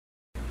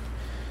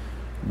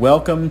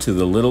Welcome to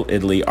the Little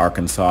Italy,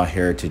 Arkansas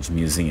Heritage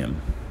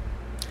Museum.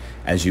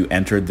 As you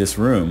entered this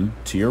room,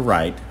 to your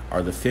right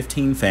are the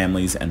 15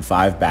 families and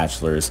 5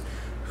 bachelors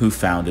who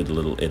founded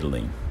Little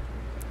Italy.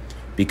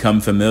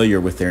 Become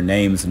familiar with their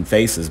names and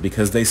faces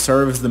because they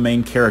serve as the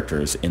main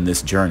characters in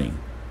this journey.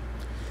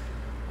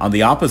 On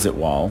the opposite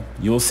wall,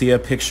 you will see a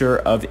picture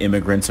of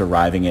immigrants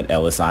arriving at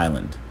Ellis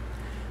Island.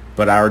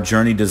 But our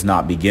journey does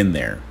not begin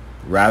there.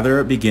 Rather,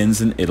 it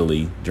begins in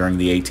Italy during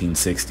the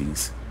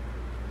 1860s.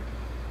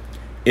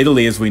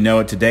 Italy as we know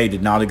it today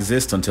did not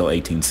exist until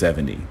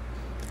 1870.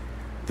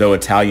 Though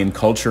Italian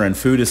culture and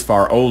food is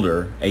far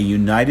older, a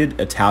united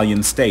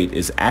Italian state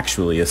is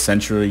actually a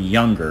century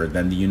younger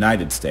than the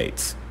United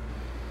States.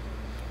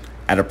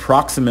 At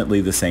approximately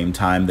the same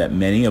time that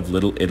many of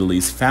Little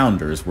Italy's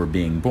founders were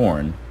being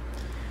born,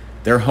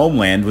 their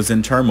homeland was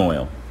in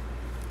turmoil.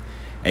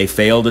 A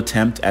failed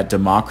attempt at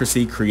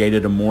democracy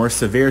created a more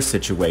severe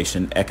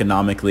situation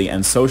economically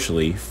and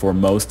socially for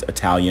most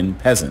Italian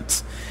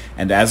peasants,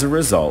 and as a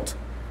result,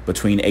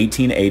 between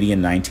 1880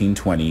 and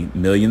 1920,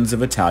 millions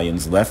of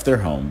Italians left their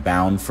home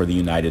bound for the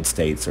United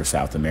States or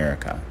South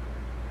America.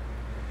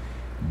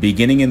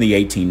 Beginning in the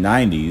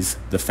 1890s,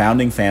 the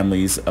founding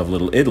families of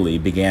Little Italy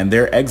began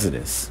their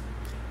exodus.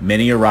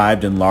 Many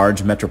arrived in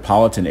large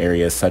metropolitan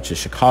areas such as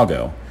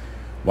Chicago,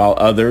 while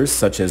others,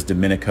 such as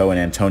Domenico and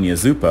Antonia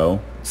Zuppo,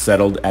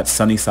 settled at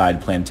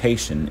Sunnyside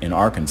Plantation in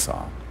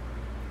Arkansas,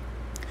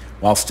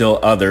 while still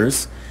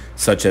others,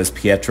 such as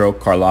Pietro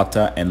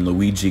Carlotta and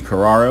Luigi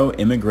Carraro,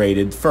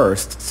 immigrated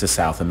first to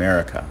South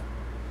America.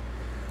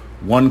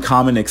 One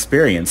common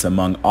experience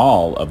among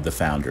all of the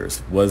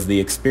founders was the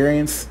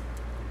experience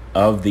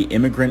of the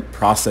Immigrant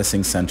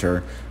Processing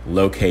Center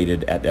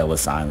located at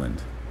Ellis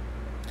Island.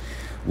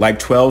 Like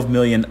 12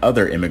 million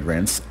other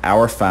immigrants,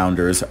 our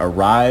founders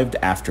arrived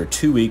after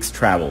 2 weeks'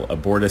 travel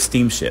aboard a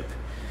steamship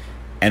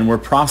and were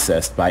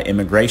processed by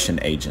immigration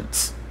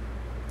agents.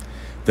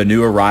 The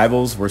new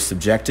arrivals were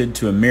subjected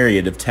to a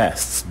myriad of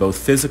tests, both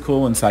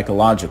physical and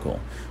psychological,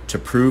 to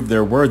prove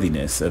their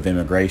worthiness of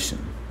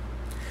immigration.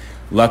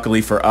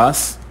 Luckily for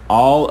us,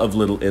 all of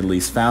Little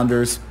Italy's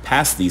founders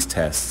passed these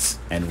tests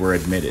and were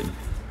admitted.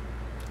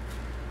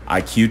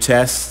 IQ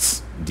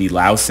tests,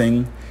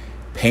 delousing,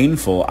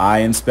 painful eye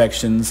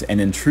inspections, and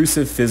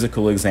intrusive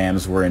physical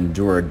exams were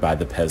endured by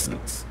the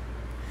peasants.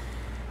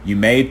 You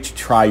may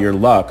try your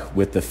luck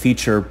with the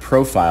feature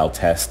profile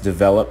test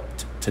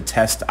developed to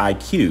test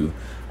IQ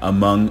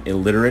among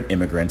illiterate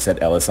immigrants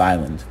at Ellis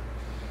Island.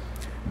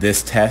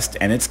 This test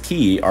and its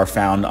key are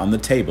found on the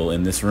table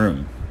in this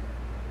room.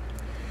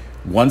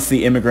 Once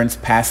the immigrants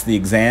passed the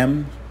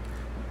exam,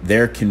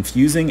 their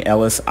confusing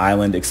Ellis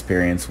Island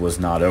experience was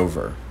not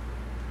over.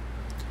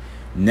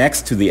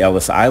 Next to the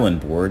Ellis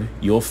Island board,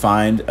 you'll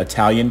find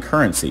Italian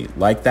currency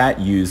like that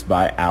used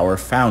by our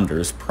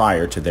founders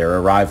prior to their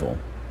arrival.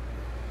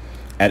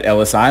 At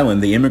Ellis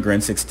Island, the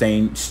immigrants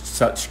exchanged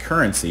such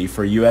currency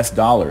for US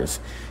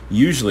dollars,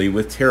 usually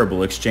with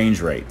terrible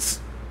exchange rates.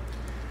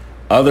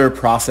 Other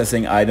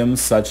processing items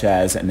such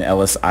as an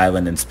Ellis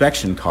Island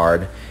inspection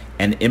card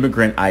and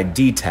immigrant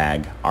ID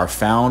tag are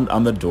found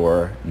on the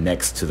door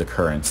next to the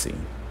currency.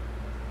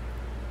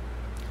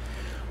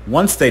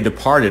 Once they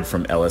departed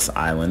from Ellis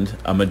Island,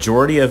 a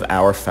majority of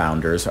our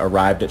founders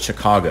arrived at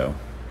Chicago.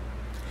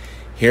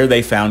 Here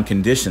they found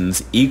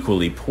conditions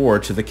equally poor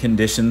to the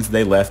conditions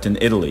they left in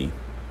Italy.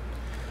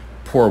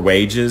 Poor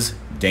wages,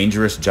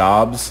 dangerous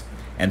jobs,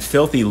 and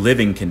filthy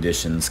living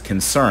conditions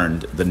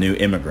concerned the new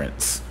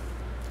immigrants.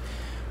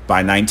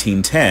 By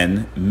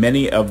 1910,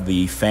 many of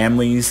the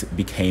families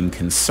became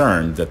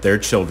concerned that their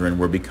children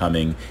were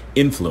becoming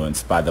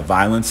influenced by the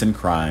violence and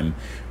crime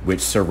which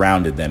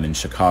surrounded them in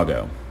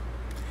Chicago.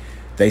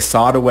 They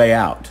sought a way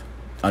out,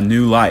 a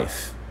new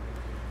life.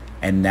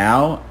 And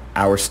now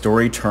our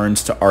story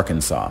turns to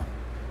Arkansas,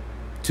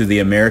 to the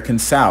American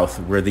South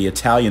where the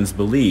Italians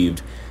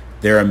believed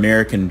their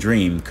American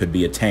dream could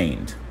be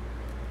attained.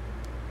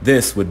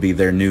 This would be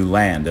their new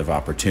land of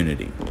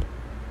opportunity.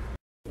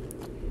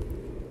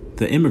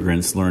 The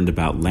immigrants learned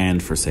about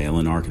land for sale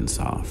in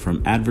Arkansas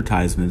from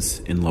advertisements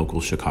in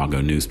local Chicago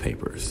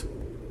newspapers.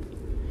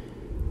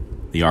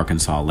 The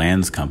Arkansas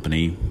Lands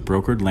Company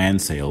brokered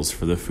land sales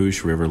for the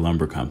Fourche River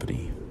Lumber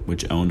Company,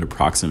 which owned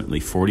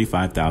approximately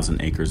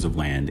 45,000 acres of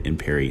land in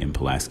Perry and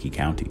Pulaski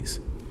counties.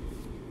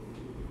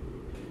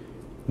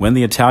 When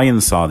the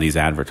Italians saw these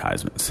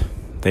advertisements,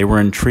 they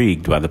were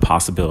intrigued by the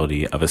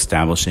possibility of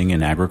establishing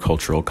an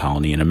agricultural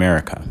colony in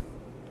America.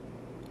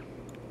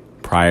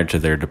 Prior to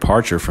their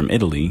departure from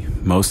Italy,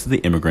 most of the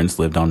immigrants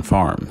lived on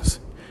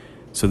farms,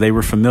 so they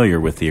were familiar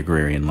with the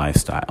agrarian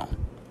lifestyle.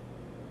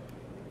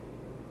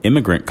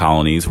 Immigrant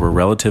colonies were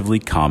relatively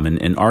common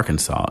in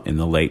Arkansas in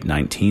the late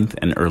 19th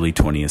and early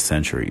 20th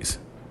centuries.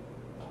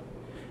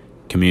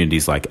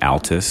 Communities like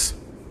Altus,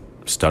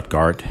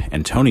 Stuttgart,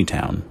 and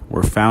Tonytown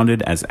were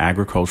founded as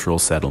agricultural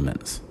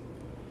settlements.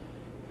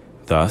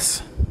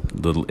 Thus,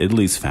 Little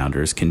Italy's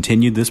founders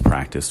continued this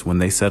practice when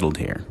they settled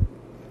here.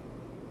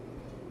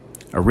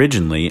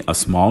 Originally, a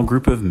small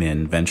group of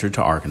men ventured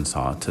to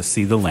Arkansas to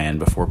see the land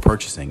before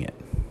purchasing it.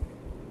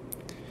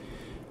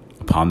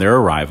 Upon their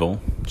arrival,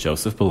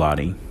 Joseph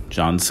Bellotti,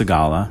 John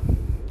Segala,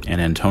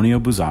 and Antonio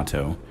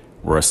Busato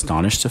were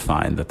astonished to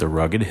find that the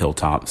rugged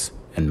hilltops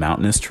and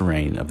mountainous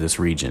terrain of this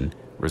region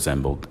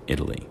resembled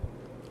Italy.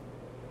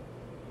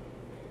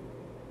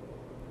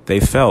 They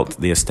felt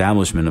the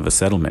establishment of a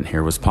settlement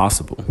here was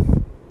possible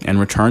and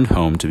returned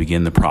home to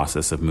begin the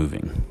process of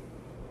moving.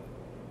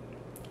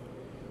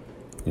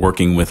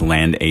 Working with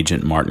land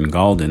agent Martin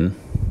Galden,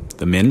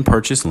 the men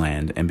purchased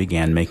land and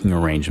began making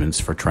arrangements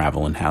for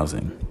travel and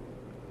housing.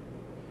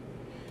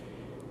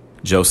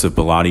 Joseph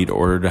Bellotti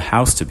ordered a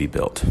house to be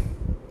built,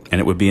 and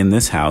it would be in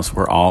this house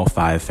where all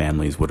 5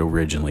 families would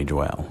originally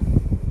dwell.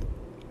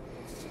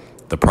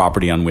 The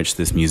property on which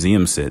this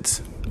museum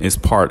sits is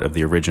part of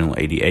the original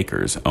 80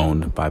 acres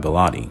owned by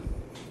Bellotti.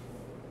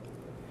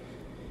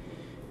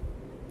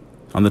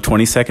 On the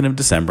 22nd of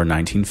December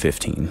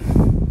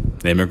 1915,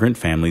 the immigrant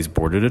families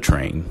boarded a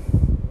train,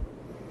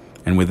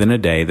 and within a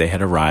day they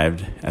had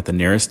arrived at the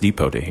nearest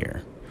depot to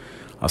here,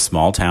 a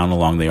small town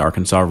along the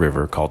Arkansas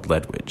River called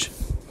Ledwidge.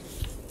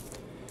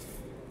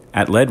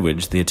 At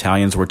Ledwidge, the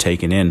Italians were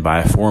taken in by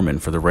a foreman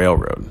for the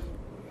railroad,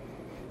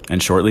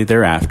 and shortly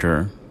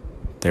thereafter,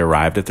 they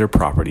arrived at their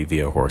property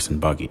via horse and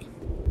buggy.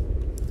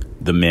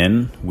 The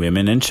men,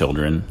 women, and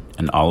children,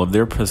 and all of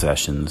their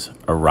possessions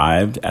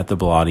arrived at the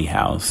Bellotti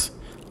house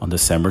on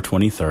December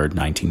 23,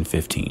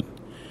 1915,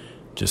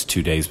 just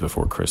 2 days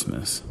before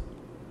Christmas.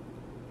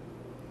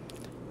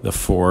 The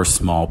 4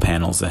 small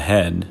panels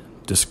ahead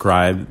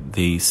describe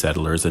the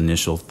settlers'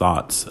 initial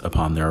thoughts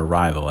upon their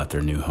arrival at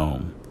their new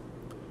home.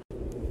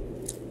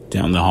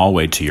 Down the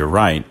hallway to your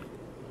right,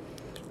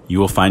 you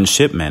will find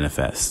ship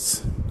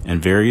manifests and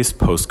various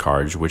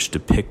postcards which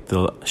depict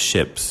the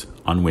ships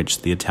on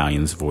which the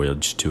Italians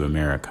voyaged to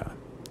America.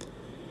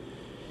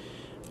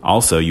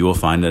 Also, you will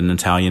find an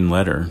Italian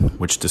letter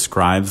which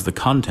describes the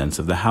contents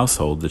of the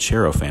household the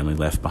Chero family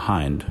left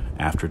behind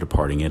after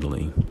departing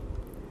Italy.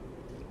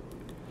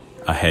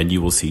 Ahead,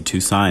 you will see 2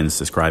 signs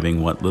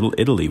describing what Little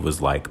Italy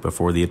was like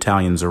before the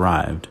Italians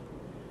arrived.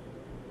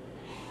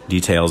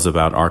 Details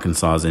about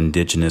Arkansas's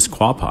indigenous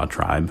Quapaw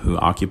tribe who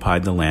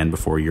occupied the land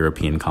before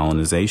European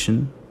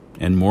colonization,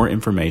 and more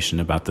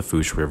information about the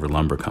Fourche River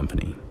Lumber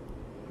Company.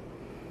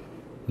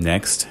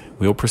 Next,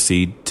 we'll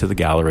proceed to the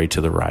gallery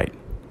to the right.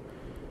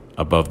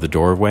 Above the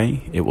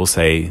doorway, it will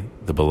say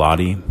the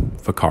Bellotti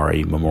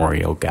Vaccari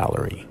Memorial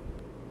Gallery.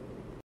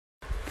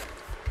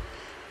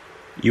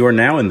 You are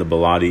now in the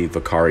Bellotti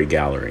Vaccari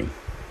Gallery.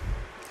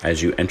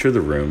 As you enter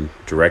the room,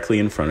 directly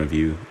in front of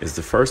you is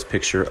the first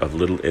picture of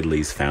Little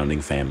Italy's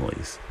founding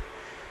families.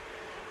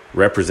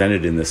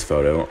 Represented in this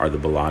photo are the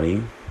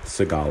Bellotti,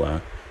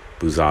 Segala,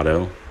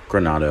 Busato,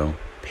 Granado,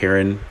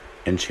 Perrin,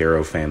 and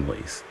Chero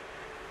families.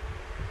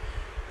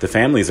 The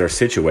families are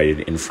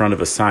situated in front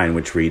of a sign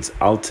which reads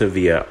Alta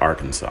Via,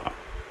 Arkansas.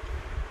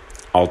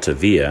 Alta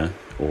Via,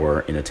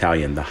 or in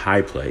Italian, the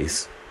high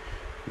place,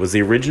 was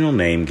the original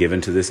name given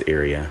to this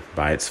area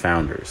by its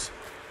founders.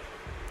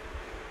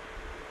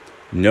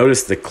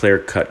 Notice the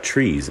clear-cut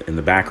trees in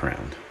the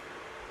background.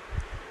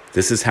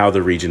 This is how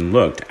the region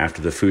looked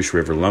after the Fourche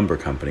River Lumber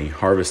Company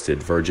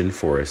harvested virgin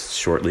forests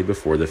shortly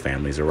before the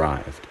families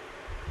arrived.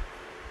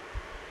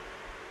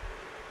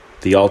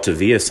 The Alta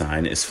Via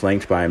sign is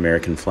flanked by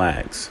American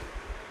flags,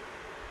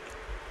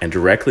 and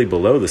directly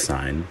below the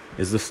sign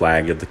is the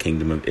flag of the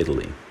Kingdom of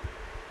Italy.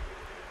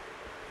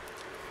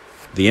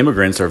 The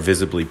immigrants are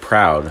visibly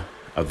proud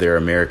of their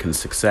American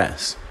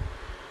success,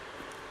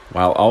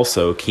 while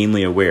also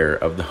keenly aware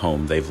of the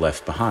home they've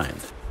left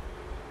behind.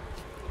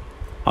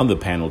 On the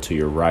panel to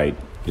your right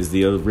is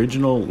the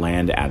original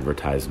land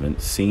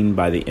advertisement seen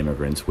by the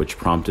immigrants which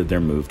prompted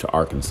their move to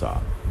Arkansas.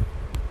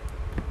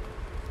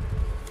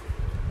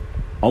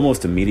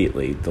 Almost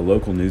immediately, the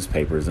local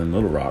newspapers in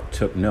Little Rock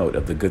took note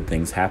of the good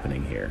things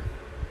happening here.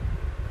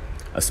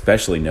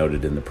 Especially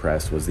noted in the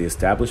press was the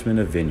establishment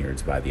of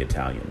vineyards by the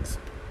Italians.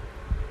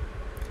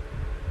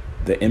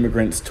 The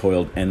immigrants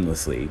toiled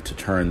endlessly to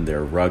turn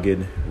their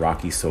rugged,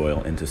 rocky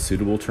soil into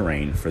suitable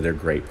terrain for their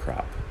grape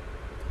crop.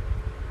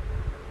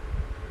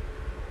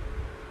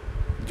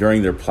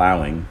 During their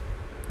plowing,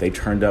 they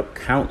turned up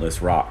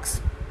countless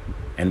rocks,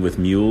 and with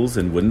mules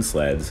and wooden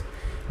sleds,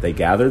 they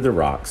gathered the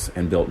rocks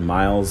and built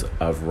miles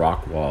of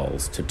rock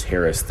walls to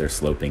terrace their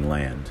sloping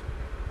land.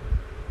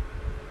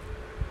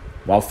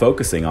 While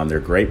focusing on their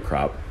grape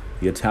crop,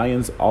 the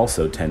Italians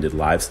also tended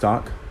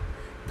livestock,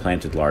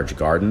 planted large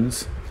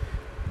gardens,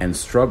 and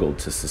struggled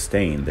to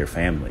sustain their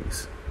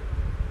families.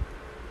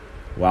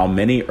 While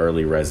many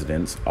early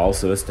residents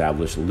also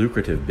established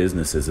lucrative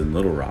businesses in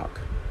Little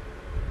Rock.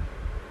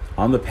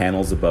 On the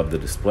panels above the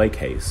display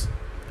case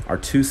are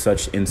 2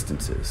 such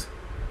instances.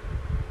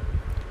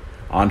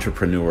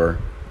 Entrepreneur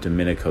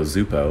Domenico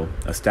Zuppo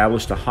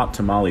established a hot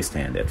tamale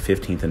stand at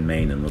 15th and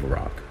Main in Little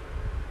Rock.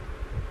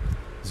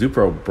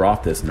 Zuppo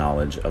brought this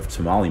knowledge of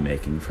tamale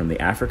making from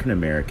the African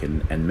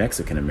American and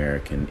Mexican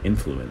American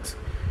influence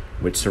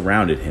which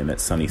surrounded him at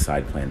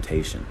Sunnyside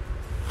Plantation.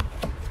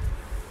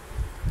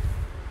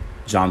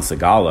 John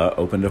Segala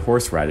opened a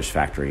horseradish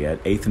factory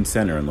at 8th and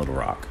Center in Little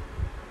Rock.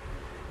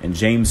 and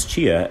James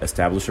Chia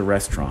established a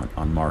restaurant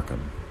on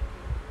Markham.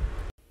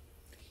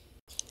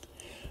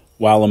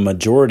 While a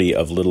majority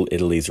of Little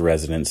Italy's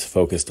residents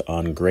focused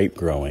on grape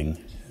growing,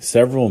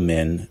 several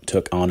men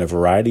took on a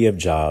variety of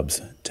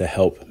jobs to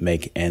help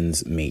make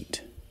ends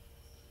meet.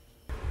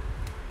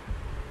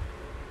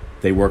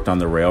 They worked on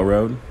the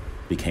railroad,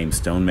 became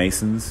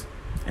stonemasons,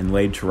 and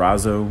laid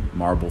terrazzo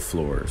marble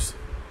floors.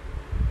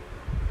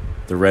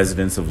 The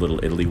residents of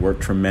Little Italy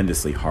worked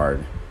tremendously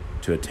hard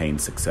to attain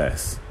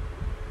success.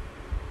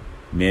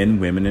 Men,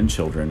 women, and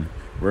children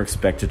were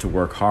expected to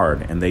work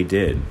hard, and they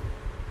did.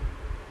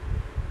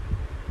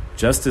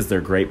 Just as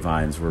their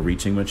grapevines were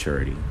reaching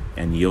maturity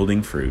and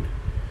yielding fruit,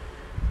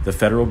 the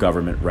federal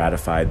government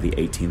ratified the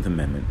 18th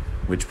Amendment,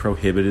 which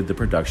prohibited the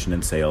production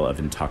and sale of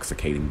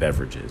intoxicating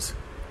beverages.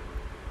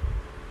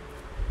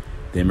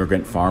 The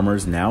immigrant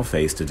farmers now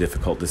faced a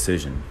difficult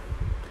decision: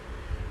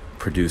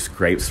 produce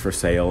grapes for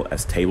sale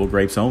as table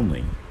grapes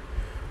only,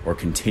 or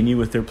continue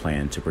with their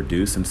plan to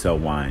produce and sell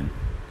wine.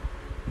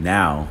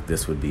 Now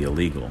this would be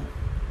illegal.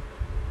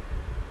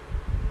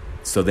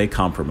 So they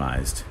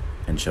compromised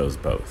and chose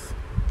both.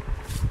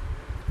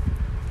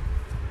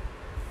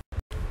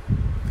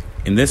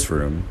 In this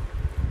room,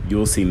 you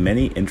will see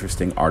many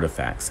interesting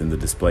artifacts in the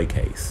display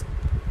case.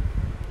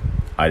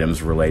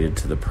 Items related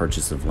to the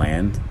purchase of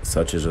land,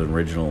 such as an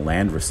original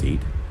land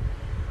receipt,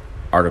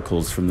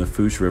 articles from the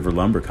Foose River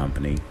Lumber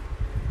Company,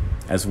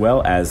 as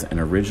well as an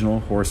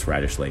original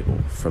horseradish label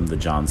from the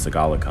John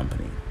Segalla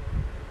Company.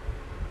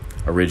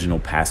 Original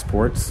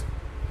passports,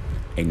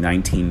 a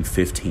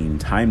 1915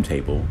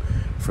 timetable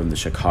from the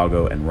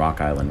Chicago and Rock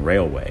Island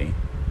Railway,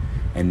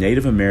 and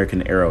Native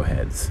American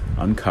arrowheads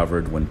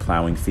uncovered when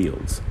plowing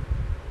fields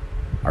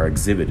are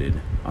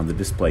exhibited on the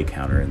display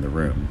counter in the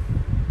room.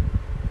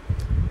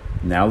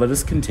 Now let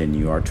us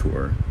continue our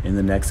tour in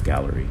the next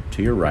gallery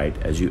to your right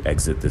as you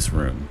exit this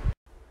room.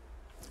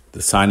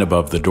 The sign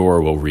above the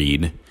door will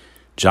read,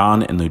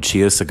 John and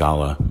Lucia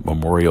Segalla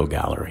Memorial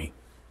Gallery.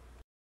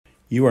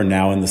 You are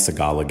now in the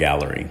Segalla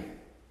Gallery.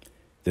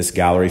 This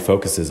gallery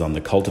focuses on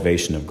the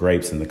cultivation of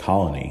grapes in the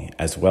colony,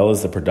 as well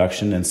as the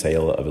production and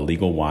sale of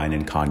illegal wine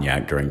and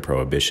cognac during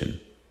Prohibition.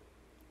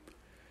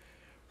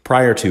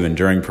 Prior to and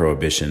during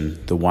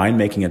Prohibition, the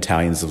winemaking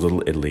Italians of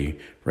Little Italy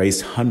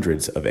raised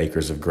hundreds of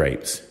acres of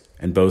grapes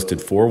and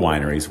boasted 4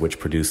 wineries which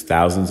produced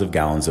thousands of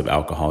gallons of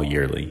alcohol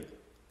yearly.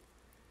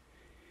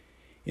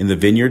 In the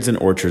vineyards and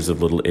orchards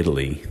of Little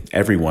Italy,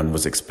 everyone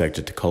was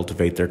expected to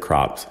cultivate their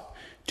crops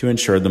to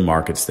ensure the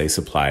markets they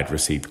supplied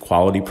received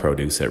quality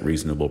produce at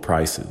reasonable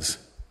prices.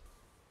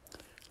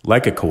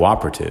 Like a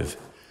cooperative,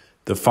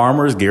 the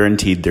farmers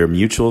guaranteed their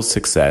mutual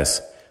success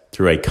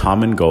through a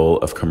common goal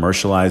of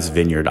commercialized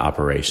vineyard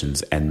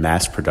operations and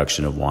mass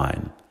production of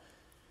wine.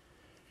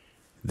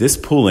 This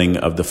pooling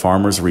of the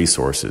farmers'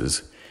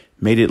 resources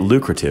made it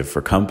lucrative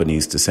for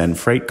companies to send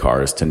freight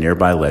cars to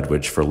nearby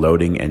Ledwidge for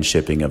loading and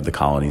shipping of the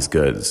colony's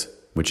goods,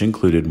 which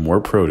included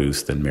more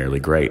produce than merely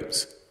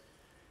grapes.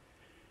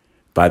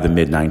 By the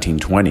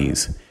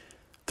mid-1920s,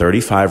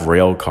 35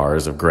 rail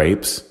cars of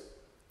grapes,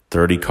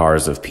 30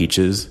 cars of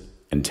peaches,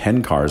 and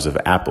 10 cars of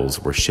apples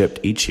were shipped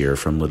each year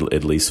from Little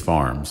Italy's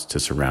farms to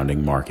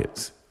surrounding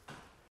markets.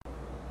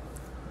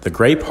 The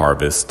grape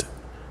harvest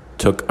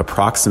took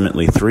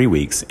approximately 3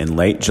 weeks in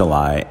late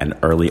July and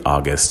early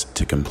August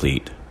to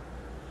complete.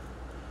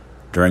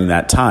 During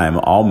that time,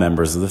 all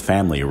members of the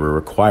family were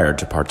required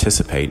to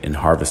participate in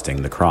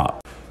harvesting the crop.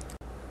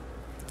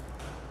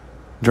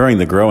 During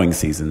the growing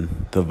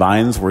season, the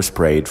vines were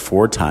sprayed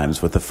 4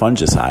 times with a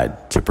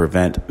fungicide to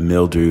prevent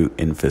mildew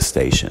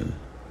infestation.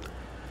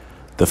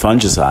 The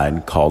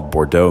fungicide, called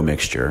Bordeaux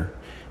mixture,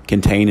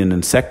 contained an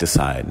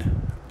insecticide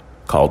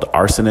called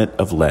arsenate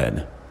of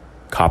lead,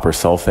 copper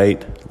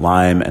sulfate,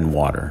 lime, and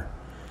water.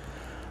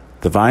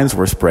 The vines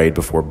were sprayed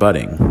before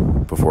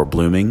budding, before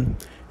blooming,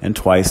 and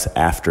twice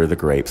after the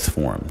grapes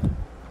formed.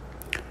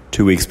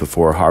 2 weeks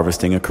before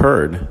harvesting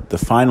occurred, the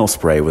final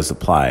spray was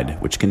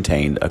applied, which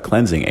contained a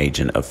cleansing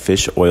agent of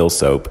fish oil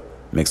soap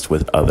mixed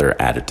with other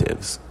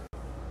additives.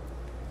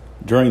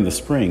 During the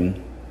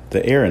spring,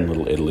 the air in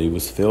Little Italy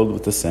was filled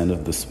with the scent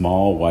of the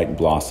small white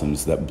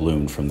blossoms that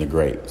bloomed from the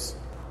grapes.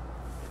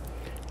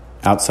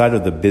 Outside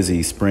of the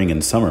busy spring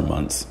and summer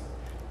months,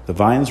 the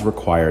vines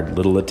required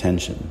little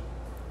attention,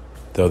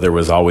 though there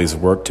was always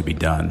work to be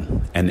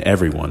done, and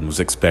everyone was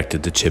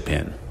expected to chip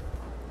in.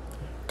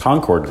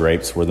 Concord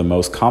grapes were the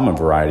most common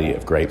variety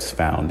of grapes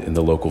found in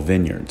the local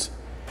vineyards,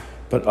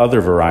 but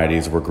other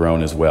varieties were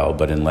grown as well,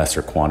 but in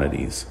lesser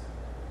quantities.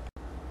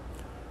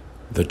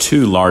 The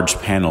 2 large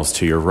panels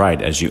to your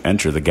right as you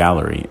enter the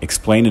gallery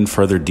explain in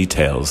further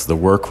details the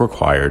work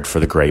required for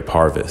the grape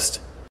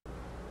harvest.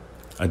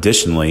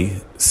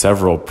 Additionally,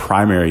 several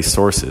primary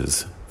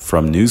sources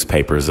from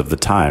newspapers of the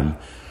time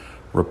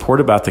report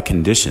about the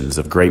conditions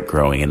of grape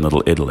growing in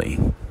Little Italy.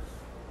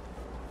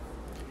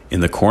 In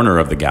the corner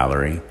of the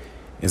gallery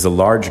is a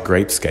large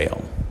grape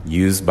scale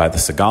used by the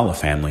Segalla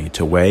family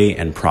to weigh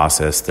and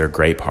process their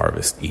grape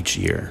harvest each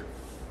year.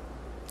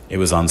 It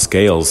was on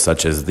scales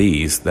such as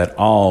these that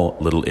all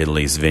Little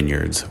Italy's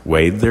vineyards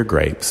weighed their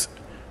grapes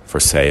for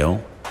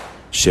sale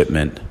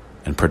shipment,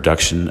 and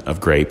production of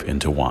grape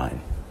into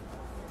wine.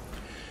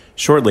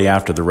 Shortly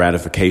after the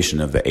ratification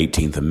of the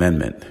 18th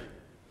Amendment,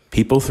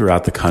 people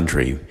throughout the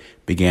country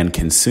began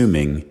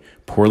consuming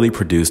poorly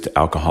produced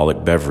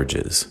alcoholic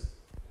beverages.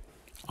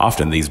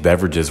 Often these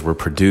beverages were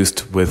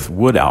produced with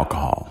wood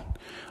alcohol,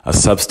 a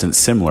substance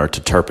similar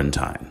to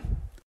turpentine,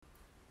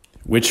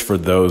 which for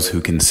those who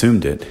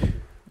consumed it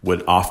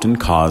would often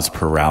cause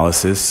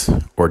paralysis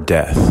or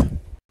death.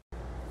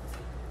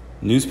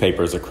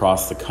 Newspapers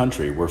across the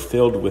country were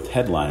filled with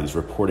headlines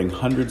reporting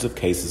hundreds of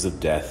cases of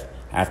death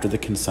after the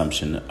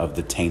consumption of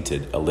the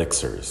tainted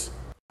elixirs.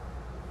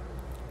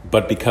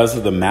 But because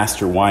of the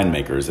master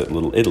winemakers at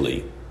Little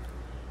Italy,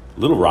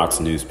 Little Rock's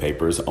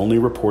newspapers only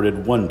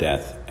reported one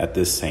death at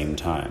this same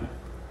time.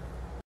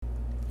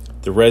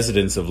 The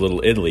residents of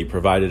Little Italy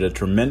provided a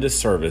tremendous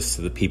service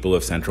to the people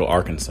of Central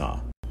Arkansas.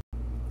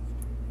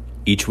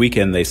 Each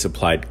weekend they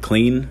supplied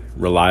clean,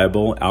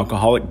 reliable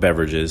alcoholic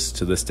beverages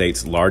to the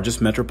state's largest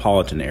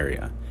metropolitan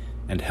area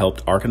and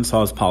helped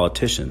Arkansas's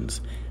politicians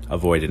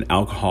avoid an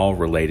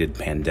alcohol-related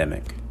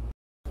pandemic.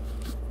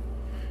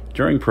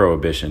 During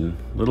Prohibition,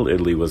 Little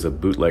Italy was a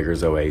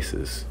bootlegger's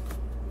oasis.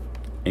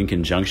 In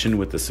conjunction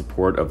with the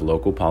support of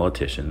local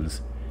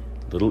politicians,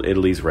 Little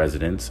Italy's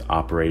residents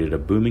operated a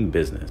booming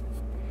business,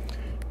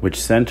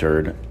 which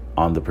centered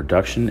on the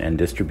production and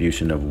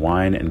distribution of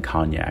wine and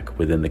cognac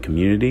within the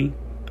community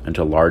and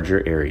to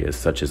larger areas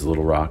such as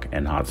Little Rock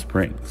and Hot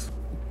Springs.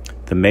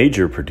 The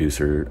major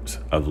producers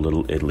of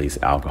Little Italy's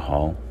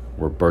alcohol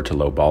were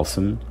Bertolo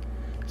Balsam,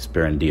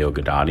 Sperandio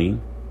Godati,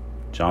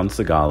 John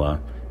Segala,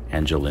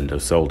 and Jolindo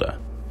Solda.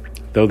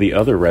 Though the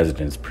other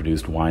residents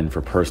produced wine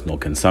for personal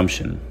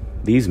consumption,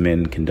 these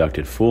men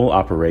conducted full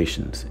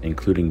operations,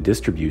 including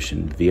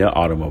distribution via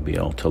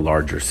automobile to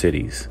larger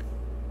cities.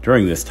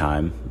 During this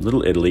time,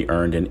 Little Italy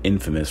earned an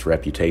infamous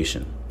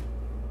reputation.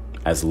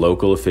 As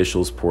local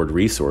officials poured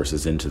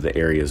resources into the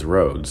area's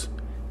roads,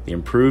 the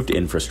improved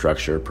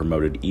infrastructure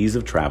promoted ease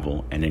of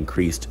travel and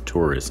increased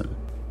tourism.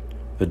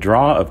 The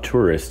draw of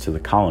tourists to the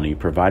colony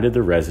provided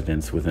the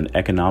residents with an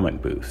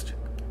economic boost,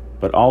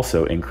 but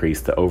also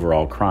increased the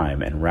overall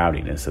crime and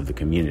rowdiness of the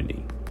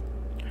community.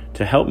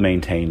 To help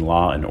maintain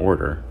law and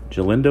order,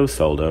 Jolindo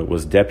Solda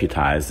was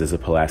deputized as a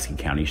Pulaski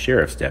County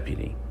Sheriff's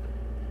deputy.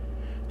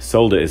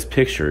 Solda is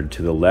pictured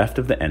to the left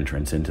of the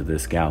entrance into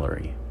this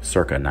gallery,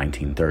 circa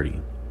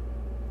 1930.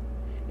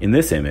 In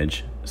this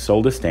image,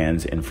 Solda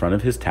stands in front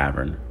of his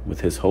tavern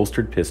with his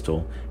holstered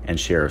pistol and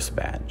sheriff's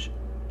badge.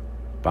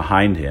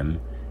 Behind him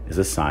is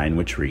a sign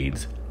which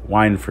reads,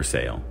 "Wine for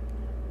sale."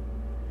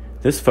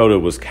 This photo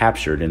was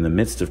captured in the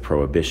midst of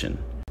Prohibition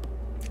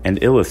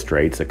and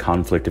illustrates a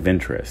conflict of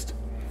interest,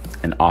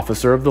 an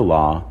officer of the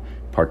law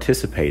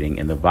participating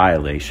in the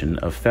violation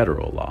of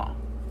federal law.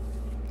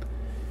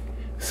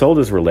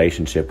 Solda's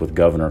relationship with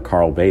Governor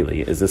Carl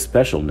Bailey is a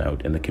special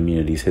note in the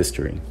community's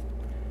history.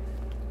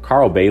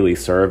 Carl Bailey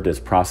served as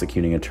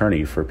prosecuting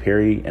attorney for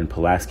Perry and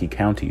Pulaski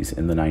counties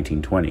in the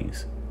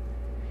 1920s.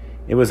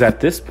 It was at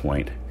this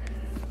point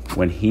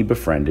when he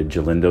befriended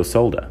Jolindo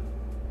Solda.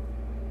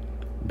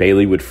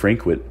 Bailey would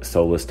frequent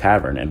Solda's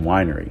tavern and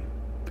winery,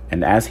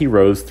 and as he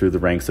rose through the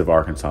ranks of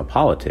Arkansas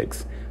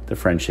politics, the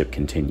friendship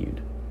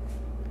continued.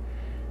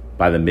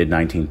 By the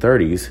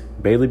mid-1930s,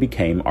 Bailey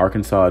became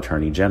Arkansas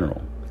Attorney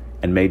General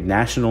and made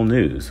national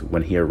news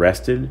when he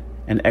arrested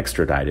and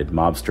extradited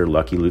mobster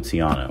Lucky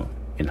Luciano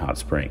in Hot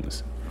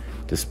Springs,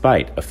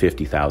 despite a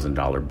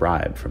 $50,000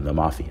 bribe from the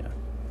mafia.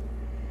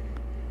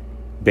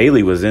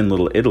 Bailey was in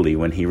Little Italy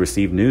when he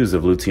received news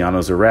of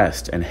Luciano's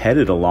arrest and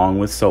headed along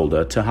with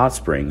Solda to Hot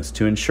Springs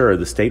to ensure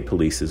the state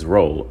police's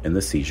role in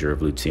the seizure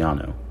of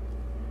Luciano.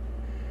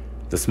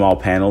 The small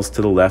panels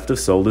to the left of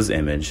Solda's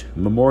image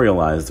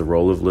memorialize the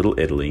role of Little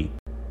Italy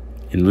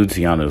in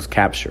Luciano's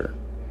capture,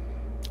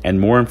 and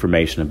more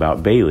information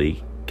about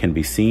Bailey can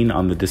be seen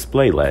on the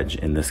display ledge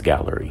in this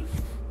gallery.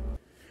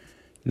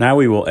 Now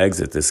we will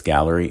exit this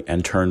gallery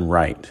and turn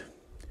right.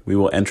 We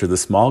will enter the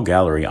small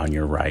gallery on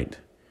your right.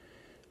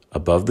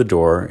 Above the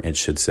door, it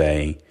should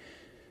say,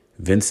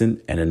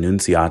 Vincent and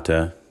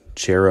Annunziata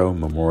Chero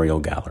Memorial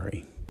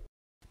Gallery.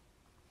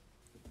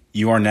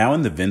 You are now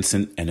in the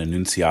Vincent and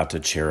Annunziata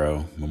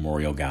Chero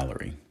Memorial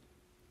Gallery.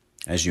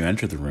 As you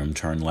enter the room,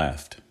 turn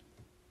left.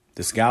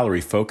 This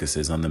gallery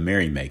focuses on the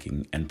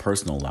merrymaking and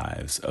personal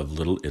lives of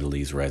Little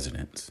Italy's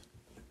residents.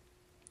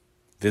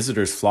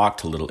 Visitors flock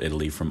to Little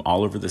Italy from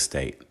all over the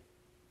state,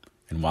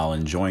 and while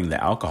enjoying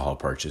the alcohol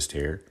purchased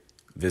here,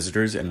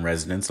 visitors and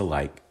residents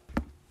alike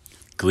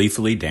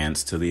gleefully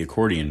dance to the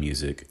accordion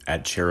music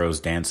at Chero's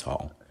Dance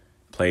Hall,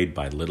 played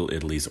by Little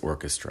Italy's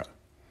orchestra.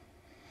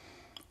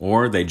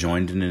 Or they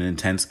joined in an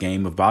intense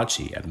game of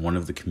bocce at one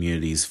of the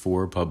community's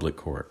 4 public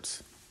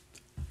courts.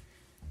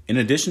 In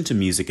addition to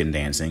music and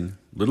dancing,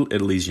 Little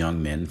Italy's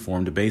young men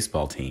formed a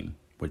baseball team,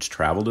 which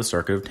traveled a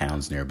circuit of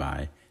towns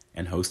nearby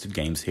and hosted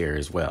games here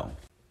as well.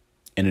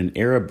 In an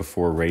era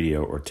before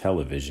radio or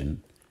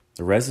television,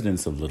 the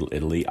residents of Little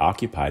Italy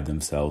occupied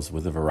themselves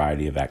with a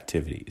variety of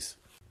activities.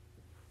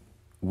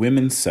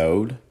 Women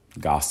sewed,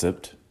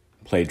 gossiped,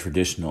 played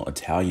traditional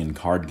Italian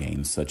card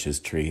games such as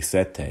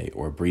Triesette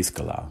or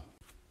Briscola,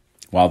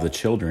 while the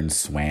children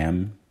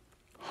swam,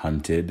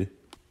 hunted,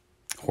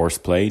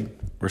 horseplayed,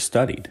 or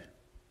studied.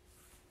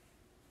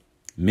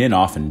 Men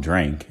often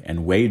drank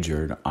and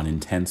wagered on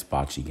intense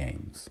bocce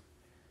games.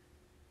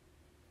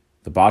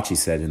 The bocce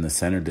set in the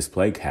center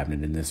display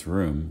cabinet in this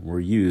room were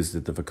used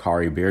at the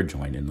Vaccari Beer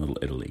Joint in Little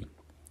Italy,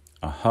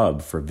 a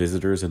hub for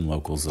visitors and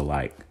locals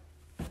alike.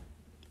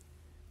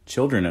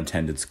 Children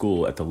attended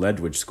school at the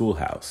Ledwidge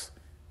Schoolhouse,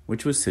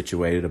 which was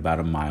situated about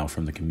a mile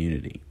from the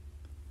community.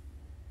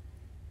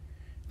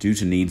 Due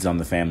to needs on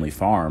the family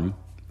farm,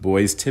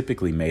 boys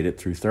typically made it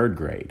through 3rd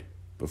grade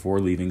before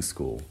leaving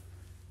school,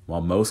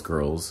 while most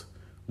girls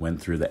went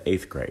through the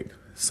 8th grade,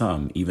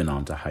 some even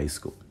on to high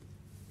school.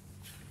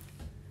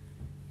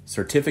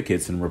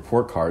 Certificates and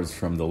report cards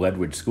from the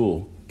Ledwidge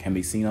School can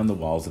be seen on the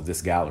walls of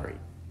this gallery.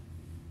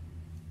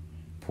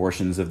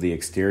 Portions of the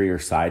exterior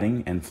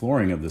siding and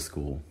flooring of the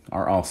school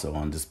are also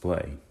on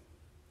display.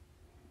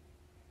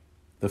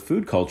 The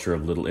food culture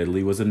of Little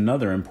Italy was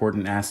another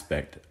important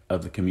aspect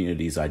of the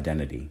community's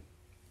identity.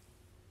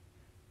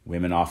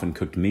 Women often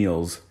cooked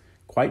meals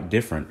quite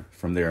different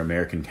from their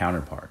American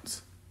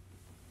counterparts.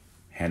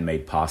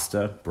 Handmade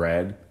pasta,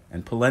 bread,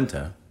 and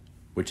polenta,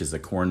 which is a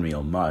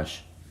cornmeal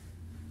mush,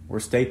 were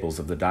staples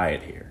of the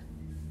diet here.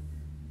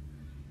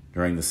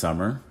 During the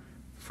summer,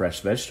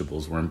 fresh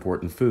vegetables were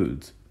important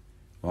foods,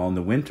 while in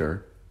the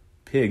winter,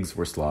 pigs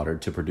were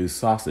slaughtered to produce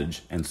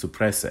sausage and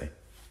suppresse,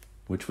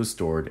 which was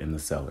stored in the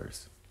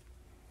cellars.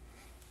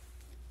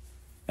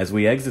 As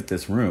we exit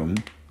this room,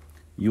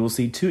 you will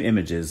see 2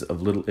 images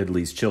of Little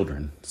Italy's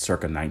children,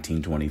 circa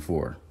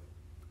 1924.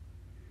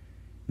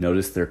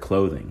 Notice their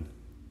clothing,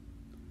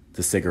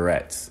 the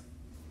cigarettes,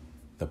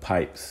 the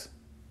pipes,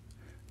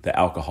 the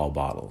alcohol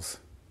bottles.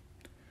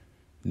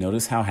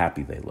 Notice how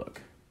happy they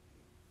look.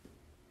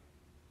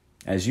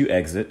 As you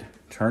exit,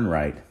 turn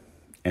right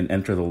and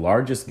enter the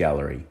largest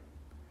gallery.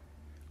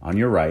 On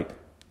your right,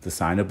 the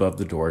sign above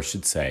the door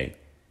should say,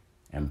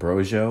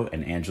 Ambrosio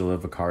and Angela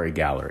Vaccari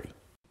Gallery.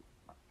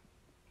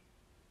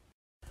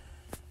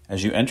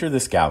 As you enter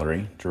this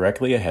gallery,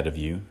 directly ahead of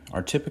you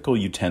are typical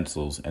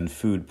utensils and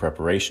food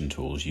preparation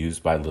tools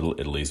used by Little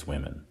Italy's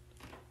women.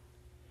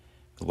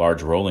 The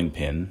large rolling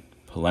pin,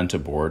 polenta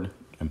board,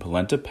 and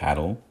polenta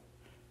paddle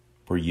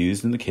were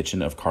used in the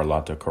kitchen of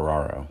Carlotta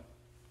Carraro.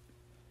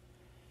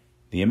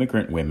 The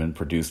immigrant women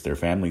produced their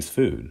family's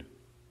food,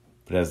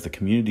 but as the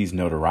community's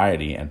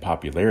notoriety and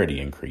popularity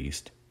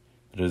increased,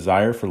 the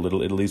desire for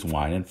Little Italy's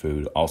wine and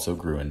food also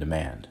grew in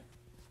demand.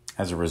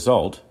 As a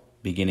result,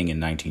 beginning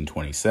in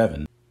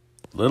 1927,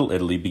 Little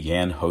Italy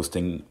began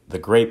hosting the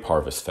Grape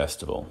Harvest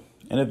Festival,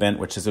 an event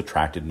which has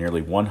attracted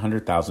nearly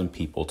 100,000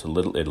 people to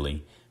Little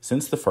Italy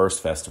since the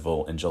first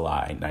festival in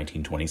July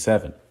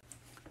 1927.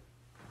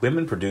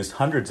 Women produced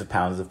hundreds of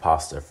pounds of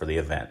pasta for the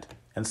event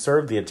and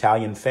served the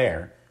Italian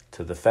fare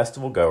to the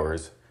festival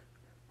goers,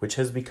 which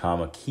has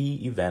become a key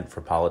event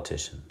for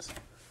politicians.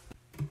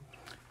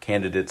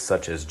 Candidates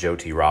such as Joe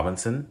T.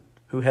 Robinson,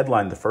 who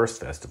headlined the first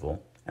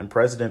festival, and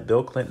President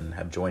Bill Clinton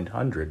have joined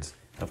hundreds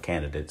of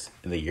candidates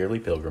in the yearly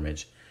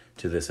pilgrimage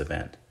to this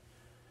event.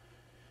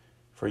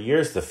 For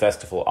years, the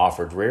festival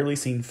offered rarely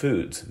seen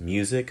foods,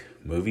 music,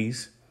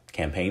 movies,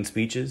 campaign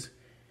speeches,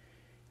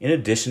 in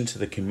addition to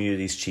the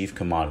community's chief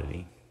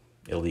commodity,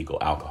 illegal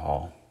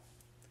alcohol.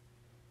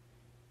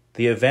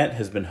 The event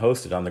has been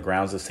hosted on the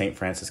grounds of St.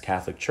 Francis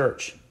Catholic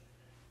Church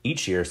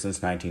each year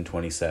since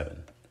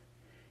 1927,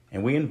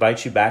 and we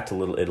invite you back to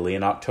Little Italy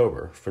in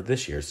October for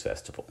this year's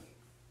festival.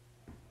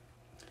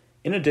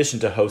 In addition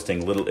to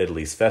hosting Little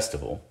Italy's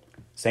festival,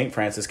 St.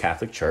 Francis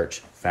Catholic Church,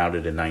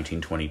 founded in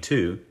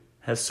 1922,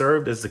 has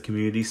served as the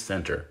community's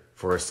center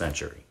for a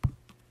century.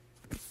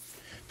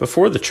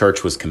 Before the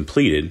church was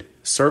completed,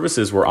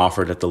 services were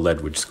offered at the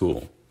Ledwidge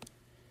School.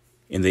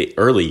 In the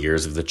early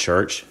years of the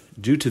church,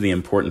 due to the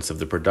importance of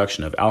the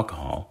production of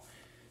alcohol,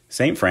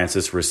 St.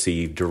 Francis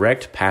received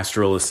direct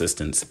pastoral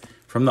assistance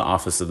from the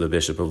office of the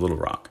Bishop of Little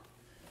Rock.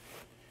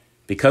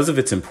 Because of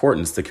its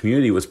importance, the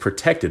community was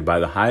protected by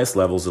the highest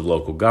levels of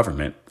local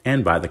government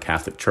and by the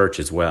Catholic Church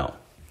as well.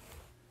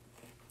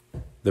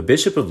 The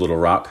Bishop of Little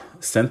Rock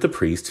sent the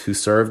priest who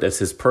served as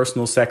his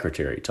personal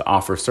secretary to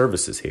offer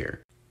services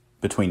here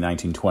between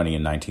 1920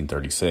 and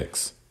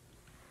 1936.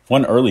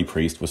 One early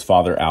priest was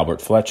Father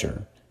Albert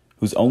Fletcher,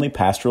 whose only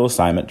pastoral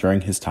assignment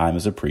during his time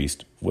as a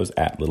priest was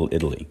at Little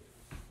Italy.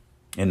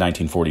 In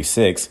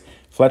 1946,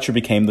 Fletcher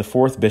became the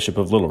 4th Bishop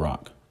of Little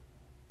Rock.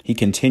 He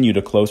continued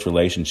a close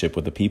relationship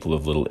with the people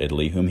of Little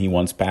Italy whom he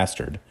once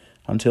pastored,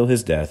 until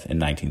his death in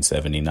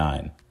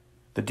 1979.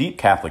 The deep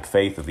Catholic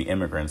faith of the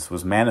immigrants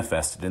was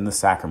manifested in the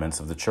sacraments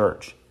of the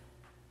Church.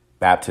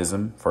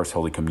 Baptism, First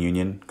Holy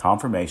Communion,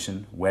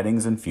 confirmation,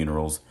 weddings, and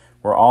funerals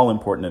were all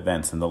important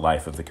events in the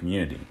life of the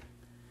community.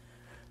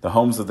 The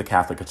homes of the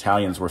Catholic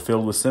Italians were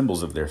filled with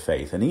symbols of their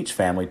faith, and each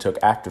family took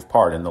active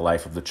part in the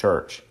life of the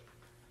Church.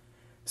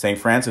 St.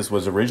 Francis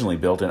was originally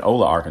built in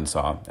Ola,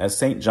 Arkansas, as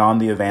St. John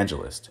the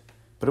Evangelist,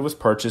 but it was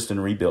purchased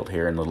and rebuilt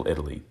here in Little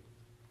Italy.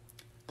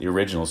 The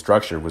original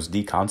structure was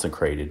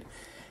deconsecrated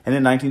and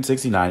in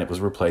 1969 it was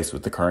replaced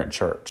with the current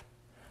church.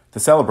 The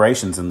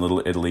celebrations in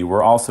Little Italy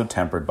were also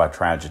tempered by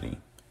tragedy.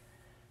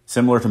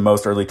 Similar to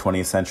most early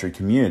 20th century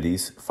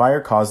communities, fire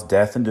caused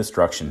death and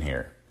destruction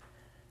here.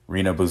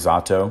 Rino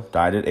Buzzatto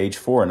died at age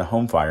 4 in a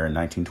home fire in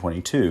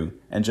 1922,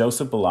 and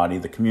Joseph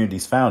Bellotti, the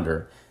community's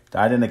founder,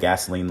 died in a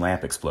gasoline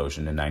lamp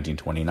explosion in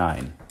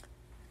 1929.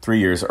 3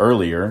 years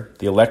earlier,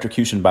 the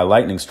electrocution by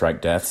lightning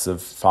strike deaths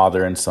of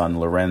father and son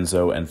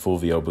Lorenzo and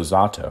Fulvio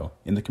Buzzatto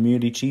in the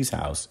community cheese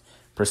house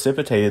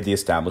precipitated the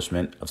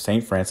establishment of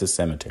St. Francis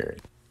Cemetery,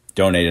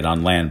 donated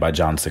on land by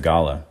John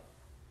Segala.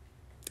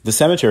 The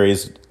cemetery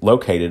is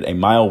located a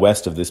mile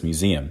west of this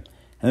museum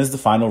and is the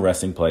final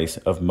resting place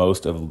of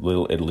most of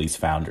Little Italy's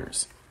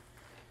founders.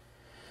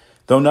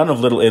 Though none of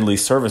Little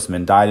Italy's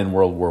servicemen died in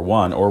World War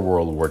I or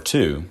World War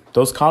II,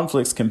 those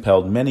conflicts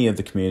compelled many of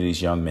the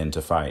community's young men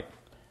to fight.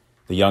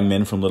 The young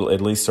men from Little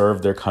Italy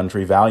served their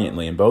country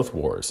valiantly in both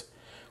wars.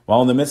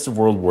 While in the midst of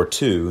World War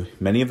II,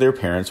 many of their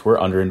parents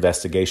were under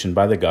investigation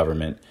by the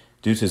government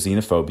due to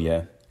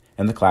xenophobia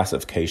and the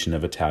classification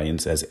of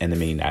Italians as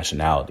enemy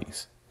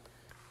nationalities.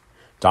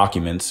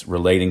 Documents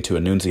relating to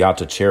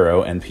Annunziata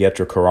Cero and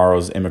Pietro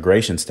Carraro's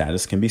immigration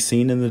status can be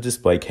seen in the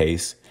display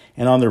case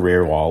and on the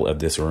rear wall of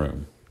this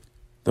room.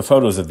 The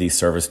photos of these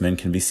servicemen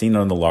can be seen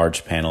on the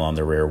large panel on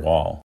the rear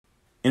wall.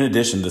 In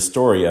addition, the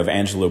story of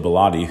Angelo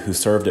Bellotti, who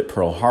served at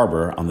Pearl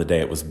Harbor on the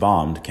day it was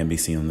bombed, can be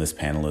seen on this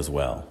panel as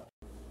well.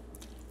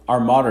 Our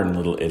modern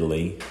Little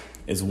Italy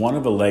is one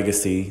of a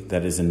legacy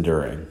that is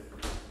enduring.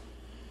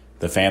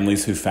 The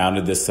families who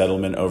founded this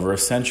settlement over a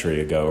century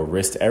ago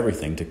risked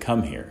everything to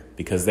come here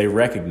because they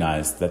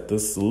recognized that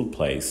this little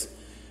place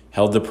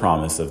held the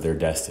promise of their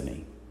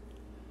destiny.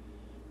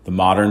 The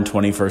modern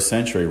 21st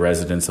century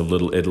residents of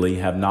Little Italy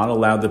have not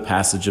allowed the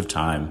passage of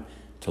time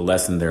to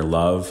lessen their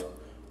love,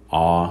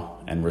 awe,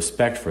 and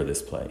respect for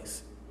this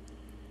place.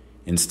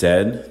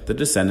 Instead, the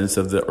descendants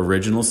of the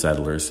original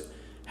settlers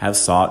have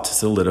sought to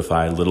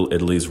solidify Little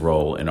Italy's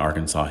role in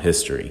Arkansas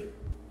history.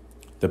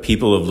 The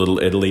people of Little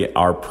Italy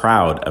are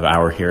proud of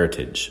our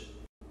heritage.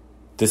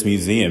 This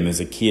museum is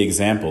a key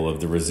example of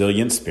the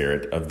resilient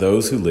spirit of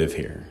those who live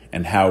here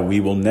and how we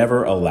will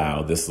never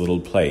allow this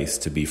little place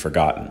to be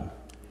forgotten.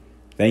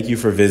 Thank you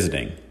for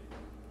visiting.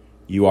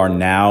 You are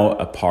now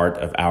a part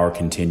of our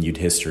continued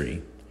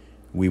history.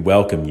 We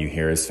welcome you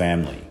here as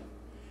family.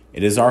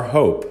 It is our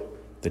hope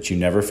that you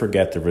never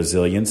forget the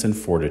resilience and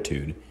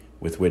fortitude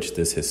with which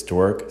this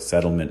historic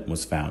settlement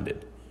was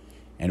founded.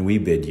 And we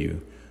bid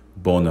you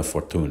buona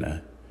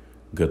fortuna.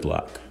 Good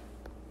luck.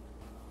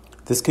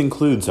 This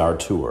concludes our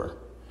tour.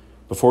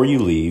 Before you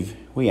leave,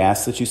 we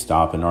ask that you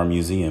stop in our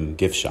museum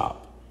gift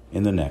shop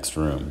in the next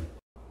room.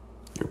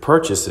 Your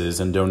purchases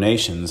and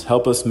donations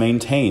help us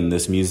maintain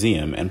this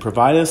museum and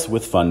provide us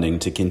with funding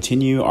to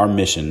continue our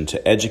mission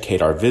to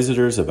educate our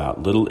visitors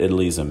about Little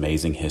Italy's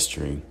amazing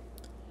history.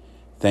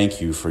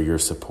 Thank you for your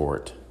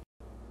support.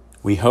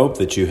 We hope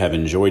that you have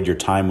enjoyed your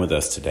time with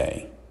us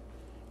today,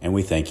 and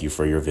we thank you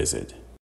for your visit.